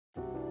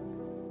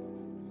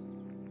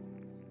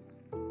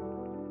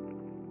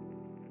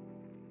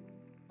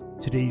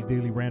Today's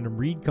daily random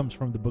read comes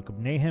from the book of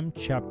Nahum,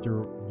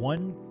 chapter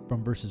 1,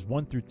 from verses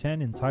 1 through 10,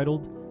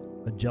 entitled,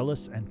 A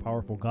Jealous and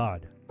Powerful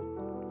God.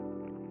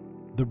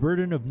 The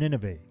Burden of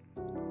Nineveh.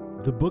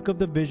 The book of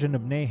the vision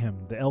of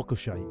Nahum the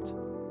Elkoshite.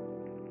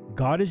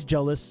 God is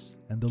jealous,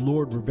 and the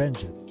Lord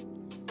revengeth.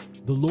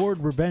 The Lord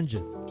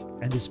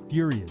revengeth, and is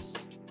furious.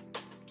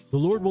 The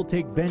Lord will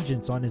take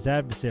vengeance on his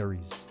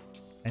adversaries,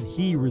 and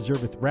he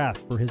reserveth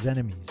wrath for his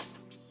enemies.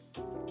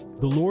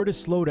 The Lord is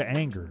slow to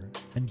anger,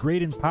 and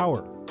great in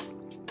power,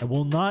 and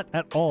will not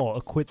at all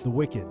acquit the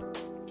wicked.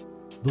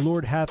 The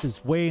Lord hath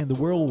his way in the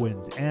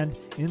whirlwind and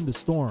in the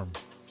storm,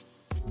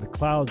 and the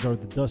clouds are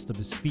the dust of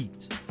his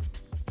feet.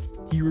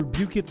 He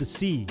rebuketh the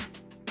sea,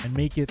 and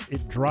maketh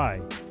it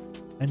dry,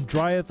 and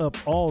drieth up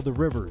all the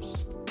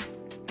rivers.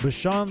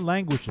 Bashan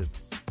languisheth,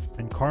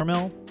 and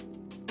Carmel,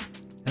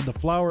 and the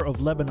flower of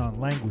Lebanon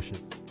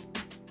languisheth.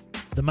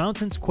 The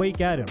mountains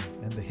quake at him,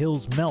 and the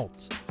hills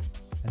melt,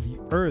 and the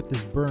earth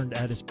is burned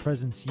at his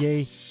presence,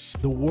 yea,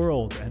 the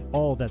world and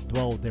all that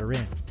dwell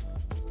therein.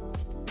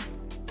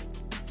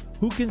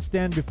 Who can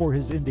stand before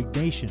his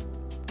indignation,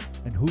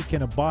 and who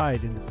can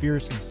abide in the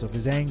fierceness of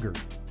his anger?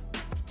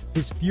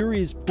 His fury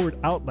is poured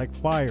out like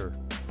fire,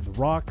 and the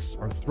rocks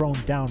are thrown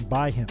down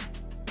by him.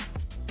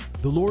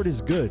 The Lord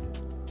is good,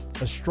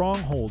 a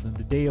stronghold in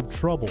the day of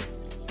trouble,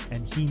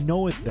 and he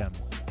knoweth them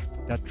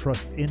that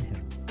trust in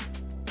him.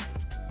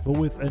 But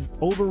with an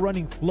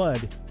overrunning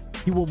flood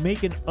he will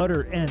make an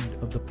utter end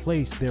of the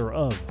place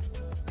thereof,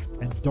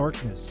 and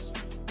darkness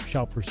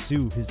shall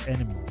pursue his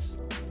enemies.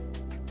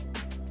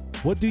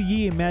 What do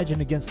ye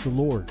imagine against the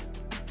Lord?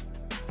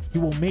 He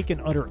will make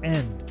an utter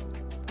end.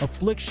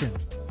 Affliction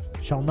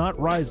shall not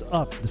rise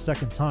up the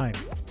second time.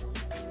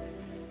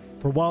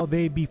 For while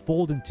they be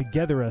folden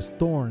together as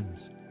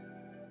thorns,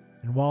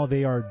 and while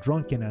they are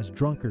drunken as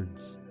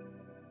drunkards,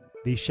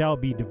 they shall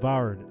be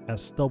devoured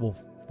as stubble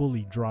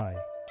fully dry.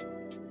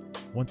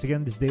 Once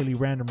again, this daily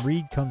random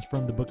read comes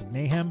from the book of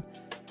Nahum,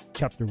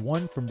 chapter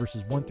 1, from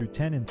verses 1 through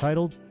 10,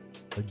 entitled,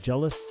 A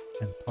Jealous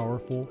and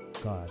Powerful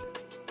God.